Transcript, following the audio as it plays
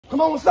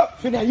on, what's up?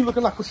 Shit, now you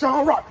looking like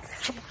Krishan Rock.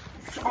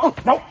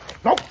 Nope.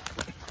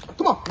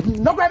 Come on,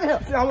 no grabbing here.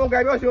 I'm gonna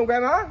grab yours, you gonna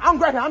grab mine? I'm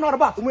grabbing, I know the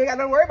box. We ain't got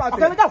nothing to worry about.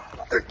 Okay, let's go.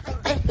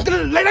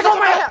 Let go of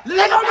my hair.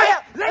 Let go of my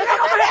hair. Let go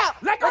of my hair.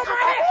 Let go of my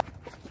hair.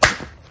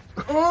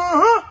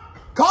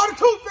 Call the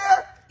tooth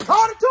fairy.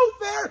 Call the tooth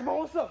fairy. Come on,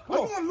 what's up? Come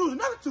on. You want to lose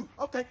another tooth?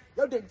 Okay,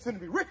 your daddy's finna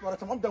be rich by the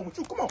time I'm done with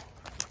you. Come on.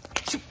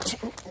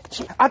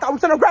 I thought we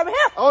was gonna grab my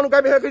hair. I wanna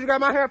grab your hair because you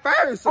grab my hair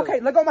first. Okay,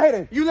 let go of my hair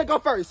then. You let go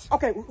first.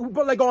 Okay,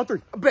 but let go on 3.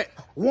 Bet.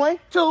 1,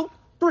 2,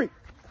 3.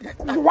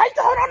 Why you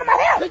still hold on to my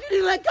hair? You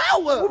didn't let go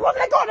of. We both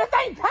let go at the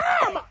same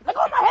time. Let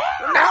go of my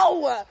hair.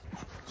 No.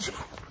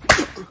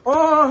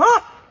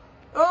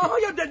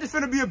 Your dad just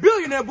finna be a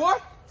billionaire, boy.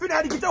 Finna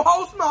have to get your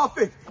whole smile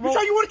fixed. You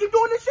sure you wanna keep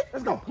doing this shit?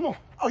 Let's go. Come on.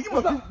 Oh, you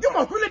must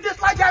really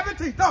dislike having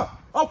teeth, huh?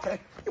 Okay.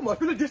 You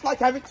must really dislike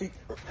having teeth.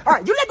 All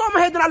right, you let go of my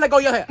hair, then I let go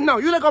of your hair. No,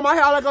 you let go of my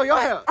hair, I let go of your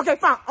hair. Okay,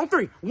 fine. On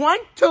 3. 1,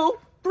 2,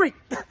 3.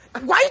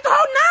 Why you still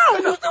holding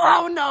on? You still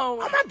holding on.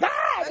 Oh my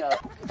God.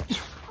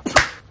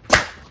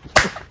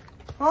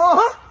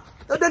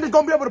 That then is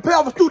gonna be able to pay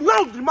off a student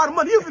loan with the amount of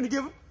money you finna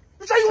give him.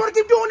 You sure you wanna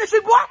keep doing this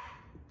shit, boy?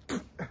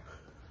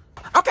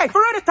 Okay, for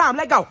real this time,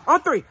 let go.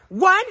 On 3.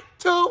 1,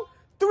 2,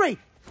 3.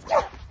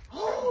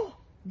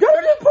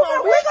 Girl, this boy